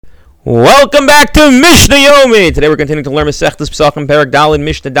Welcome back to Mishna Yomi. Today we're continuing to learn Masechtas Pesachim, Perek Daled,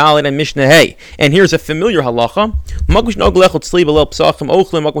 Mishna Daled, and Mishna Hey. And here's a familiar halacha.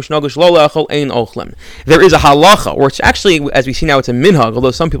 There is a halacha, or it's actually, as we see now, it's a minhag,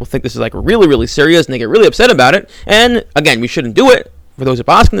 although some people think this is like really, really serious, and they get really upset about it. And again, we shouldn't do it for those who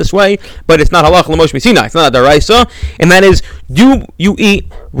pass in this way, but it's not halacha l'mosh misina. It's not a daraisa, and that is, do you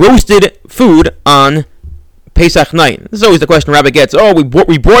eat roasted food on Pesach night? This is always the question Rabbi gets. Oh, we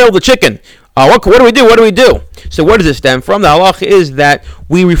broil the chicken. What do we do? What do we do? So what does it stem from? The halacha is that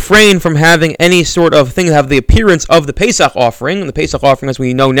we refrain from having any sort of thing that have the appearance of the Pesach offering. And the Pesach offering, as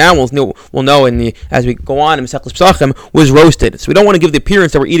we know now, we'll know as we go on in Masechtas Pesachim, was roasted. So we don't want to give the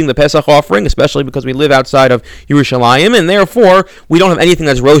appearance that we're eating the Pesach offering, especially because we live outside of Yerushalayim, and therefore we don't have anything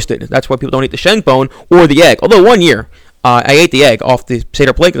that's roasted. That's why people don't eat the shank bone or the egg. Although one year, I ate the egg off the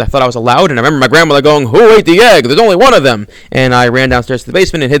Seder plate because I thought I was allowed, and I remember my grandmother going, "Who ate the egg? There's only one of them." And I ran downstairs to the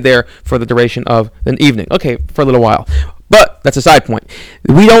basement and hid there for the duration of an evening. Okay, for a little while. But that's a side point.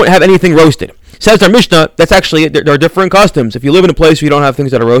 We don't have anything roasted. Says our Mishnah, that's actually, there are different customs. If you live in a place where you don't have things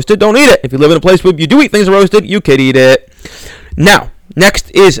that are roasted, don't eat it. If you live in a place where you do eat things that are roasted, you could eat it. Now, next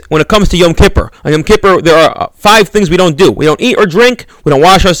is, when it comes to Yom Kippur. On Yom Kippur, there are 5 things we don't do. We don't eat or drink, we don't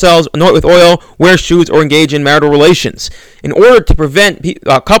wash ourselves, anoint with oil, wear shoes, or engage in marital relations. In order to prevent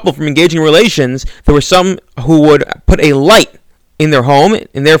a couple from engaging in relations, there were some who would put a light in their home,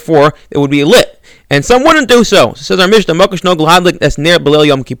 and therefore it would be lit. And some wouldn't do so. So says our Mishnah, those who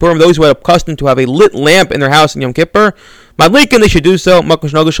had a custom to have a lit lamp in their house in Yom Kippur, madlikin, they should do so.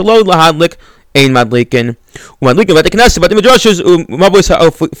 Ein madlikin, umadlikin v'at Knesset, but the midrashos umabos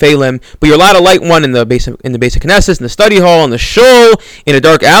ha'ofeilim. But you're allowed to light one in the basic Knesset, in the study hall, in the shul, in a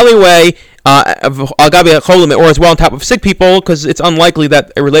dark alleyway, or as well on top of sick people, because it's unlikely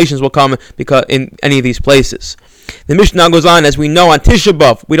that relations will come because in any of these places. The Mishnah goes on, as we know, on Tisha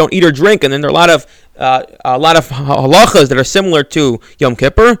B'Av we don't eat or drink, and then there are a lot of halachas that are similar to Yom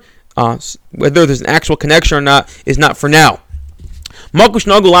Kippur. Whether there's an actual connection or not is not for now. So,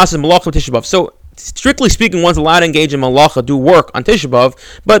 strictly speaking, one's allowed to engage in malacha, do work on Tisha B'Av,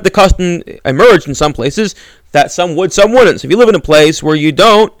 but the custom emerged in some places that some would, some wouldn't. So if you live in a place where you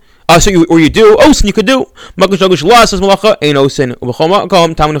don't, or you do, osin you could do. But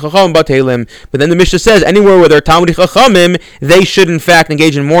then the Mishnah says, anywhere where there are Talmidei Chachamim, they should in fact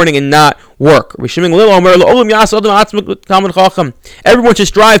engage in mourning and not work. Everyone should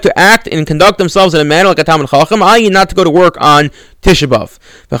strive to act and conduct themselves in a manner like a Talmid Chacham, i.e. not to go to work on Tisha B'Av.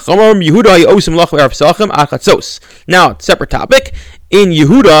 Now, separate topic. In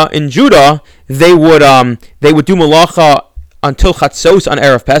Yehuda, in Judah, they would do malacha until Chatzos on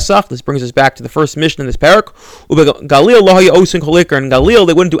Erev Pesach. This brings us back to the first Mishna in this Perek. In Galil,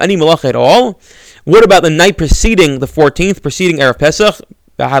 they wouldn't do any malacha at all. What about the night preceding the 14th, preceding Erev Pesach?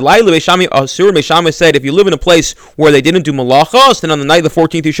 Beis said, if you live in a place where they didn't do malacha, then on the night of the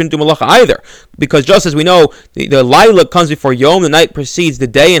 14th you shouldn't do malacha either. Because just as we know, the Laila comes before Yom, the night precedes the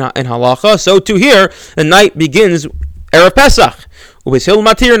day in halacha, so too here, the night begins Erev Pesach. Beis Hill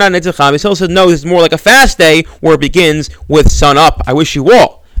says, no, this is more like a fast day where it begins with sun up. I wish you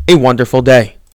all a wonderful day.